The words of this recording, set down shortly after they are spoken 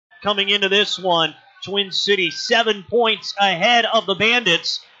coming into this one. Twin City 7 points ahead of the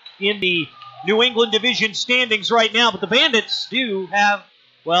Bandits in the New England Division standings right now. But the Bandits do have,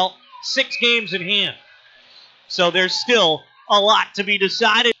 6 games in hand. So there's still a lot to be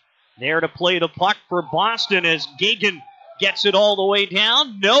decided. There to play the puck for Boston as Gagan gets it all the way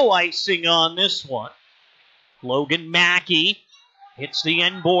down. No icing on this one. Logan Mackey hits the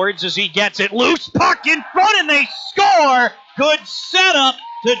end boards as he gets it loose. Puck in front and they score. Good setup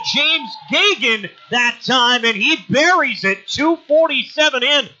to James Gagan that time, and he buries it. 2:47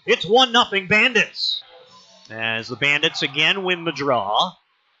 in. It's 1-0 Bandits. As the Bandits again win the draw.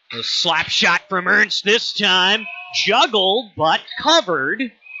 The slap shot from Ernst this time. Juggled, but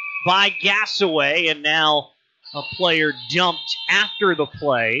covered by Gasaway, and now a player dumped after the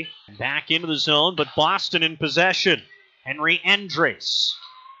play. Back into the zone, but Boston in possession. Henry Andres.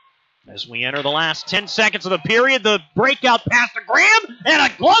 As we enter the last 10 seconds of the period, the breakout pass to Graham,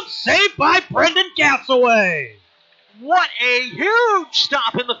 and a glove save by Brendan Gasaway. What a huge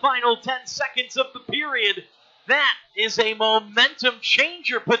stop in the final 10 seconds of the period. That is a momentum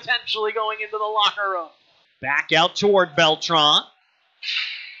changer potentially going into the locker room. Back out toward Beltran.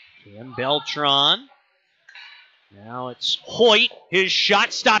 Cam Beltran. Now it's Hoyt. His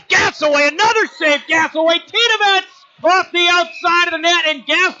shot stopped. Gasaway, another save. Gasaway, Tiedemann off the outside of the net, and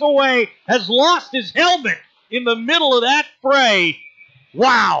Gasaway has lost his helmet in the middle of that fray.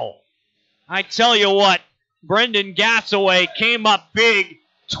 Wow. I tell you what, Brendan Gasaway came up big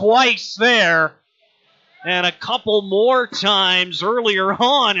twice there, and a couple more times earlier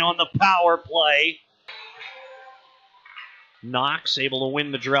on the power play. Knox able to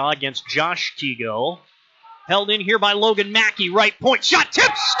win the draw against Josh Kigo. Held in here by Logan Mackey, right point, shot,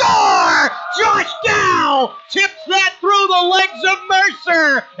 tip, score! Josh Dow tips that through the legs of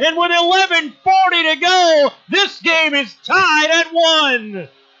Mercer, and with 11:40 to go, this game is tied at 1.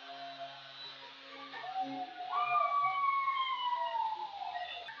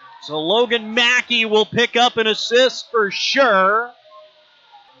 So Logan Mackey will pick up an assist for sure.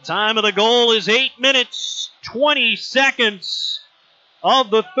 Time of the goal is 8 minutes, 20 seconds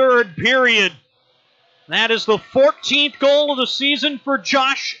of the third period. That is the 14th goal of the season for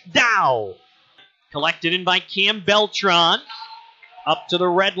Josh Dow. Collected in by Cam Beltran. Up to the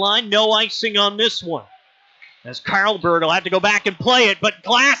red line, no icing on this one. As Carlberg will have to go back and play it, but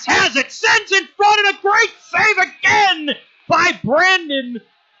Glass has it, sends in front, and a great save again by Brendan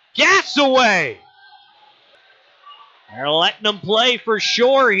Gasaway. They're letting him play for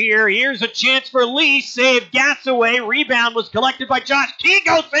sure here. Here's a chance for Lee. Save Gasaway. Rebound was collected by Josh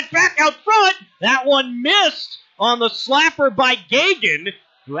Kigo. Sent back out front. That one missed on the slapper by Gagan,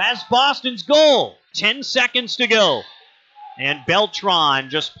 who has Boston's goal. 10 seconds to go. And Beltran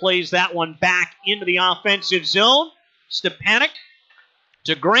just plays that one back into the offensive zone. Stepanek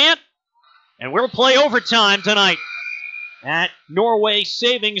to Grant. And we'll play overtime tonight at Norway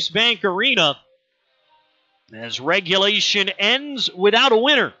Savings Bank Arena, as regulation ends without a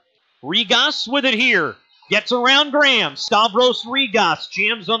winner. Rigas with it here. Gets around Graham. Stavros Rigas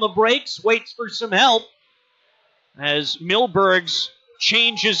jams on the brakes, waits for some help as Milbergs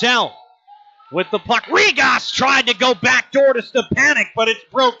changes out with the puck. Rigas tried to go backdoor to Stepanek, but it's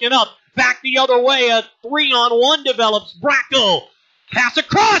broken up. Back the other way, a 3-on-1 develops. Bracco, pass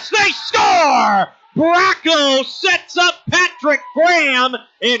across, they score! Bracco sets up Patrick Graham,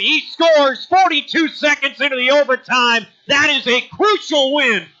 and he scores 42 seconds into the overtime. That is a crucial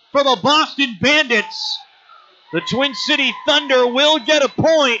win for the Boston Bandits. The Twin City Thunder will get a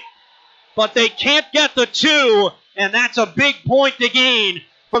point, but they can't get the 2, and that's a big point to gain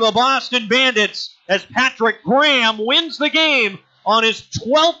for the Boston Bandits as Patrick Graham wins the game on his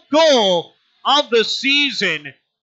 12th goal of the season.